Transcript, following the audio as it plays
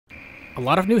A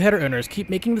lot of new header owners keep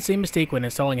making the same mistake when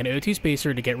installing an O2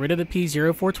 spacer to get rid of the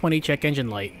P0420 check engine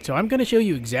light, so I'm going to show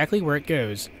you exactly where it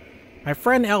goes. My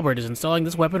friend Albert is installing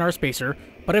this weapon R spacer,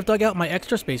 but I've dug out my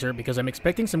extra spacer because I'm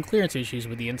expecting some clearance issues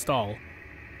with the install.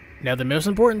 Now the most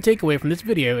important takeaway from this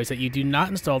video is that you do not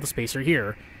install the spacer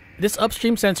here. This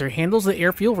upstream sensor handles the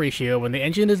air-fuel ratio when the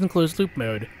engine is in closed loop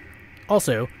mode.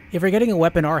 Also, if you're getting a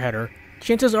weapon R header,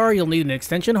 chances are you'll need an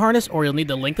extension harness or you'll need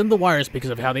to lengthen the wires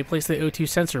because of how they place the O2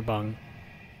 sensor bung.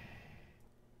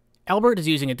 Albert is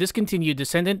using a discontinued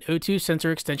Descendant O2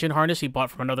 sensor extension harness he bought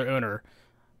from another owner.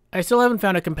 I still haven't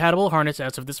found a compatible harness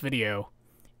as of this video.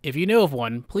 If you know of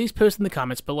one, please post in the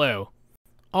comments below.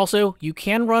 Also, you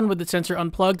can run with the sensor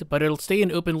unplugged, but it'll stay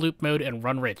in open loop mode and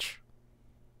run rich.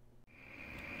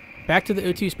 Back to the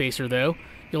O2 spacer though,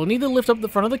 you'll need to lift up the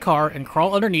front of the car and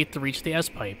crawl underneath to reach the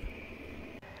S-pipe.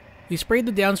 We sprayed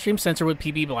the downstream sensor with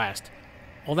PB Blast.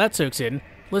 While that soaks in,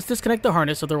 let's disconnect the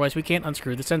harness, otherwise we can't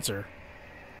unscrew the sensor.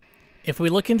 If we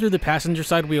look in through the passenger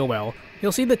side wheel well,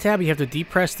 you'll see the tab you have to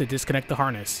depress to disconnect the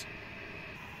harness.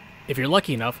 If you're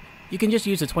lucky enough, you can just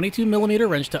use a 22mm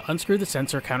wrench to unscrew the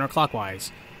sensor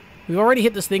counterclockwise. We've already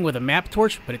hit this thing with a map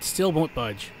torch, but it still won't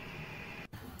budge.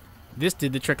 This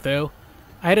did the trick though.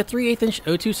 I had a 3/8"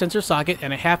 O2 sensor socket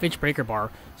and a 1/2" breaker bar,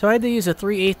 so I had to use a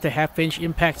 3/8 to 1/2"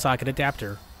 impact socket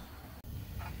adapter.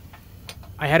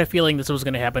 I had a feeling this was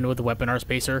going to happen with the weapon R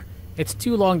spacer. It's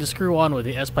too long to screw on with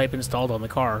the S-pipe installed on the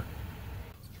car.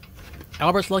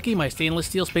 Albert's lucky my stainless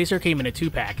steel spacer came in a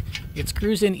 2-pack. It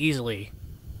screws in easily.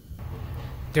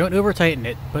 Don't over-tighten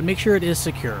it, but make sure it is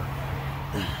secure.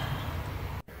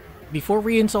 Before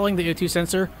reinstalling the O2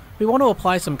 sensor, we want to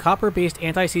apply some copper-based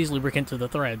anti-seize lubricant to the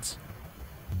threads.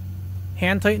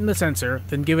 Hand tighten the sensor,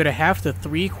 then give it a 1/2 to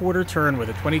 3/4 turn with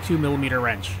a 22mm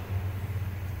wrench.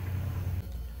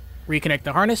 Reconnect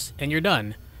the harness, and you're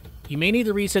done. You may need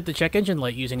to reset the check engine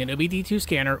light using an OBD2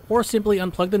 scanner, or simply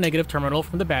unplug the negative terminal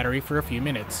from the battery for a few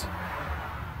minutes.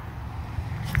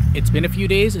 It's been a few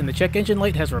days, and the check engine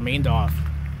light has remained off.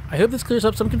 I hope this clears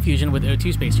up some confusion with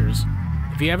O2 spacers.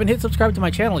 If you haven't hit subscribe to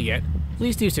my channel yet,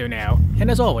 please do so now,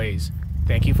 and as always,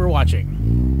 thank you for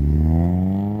watching.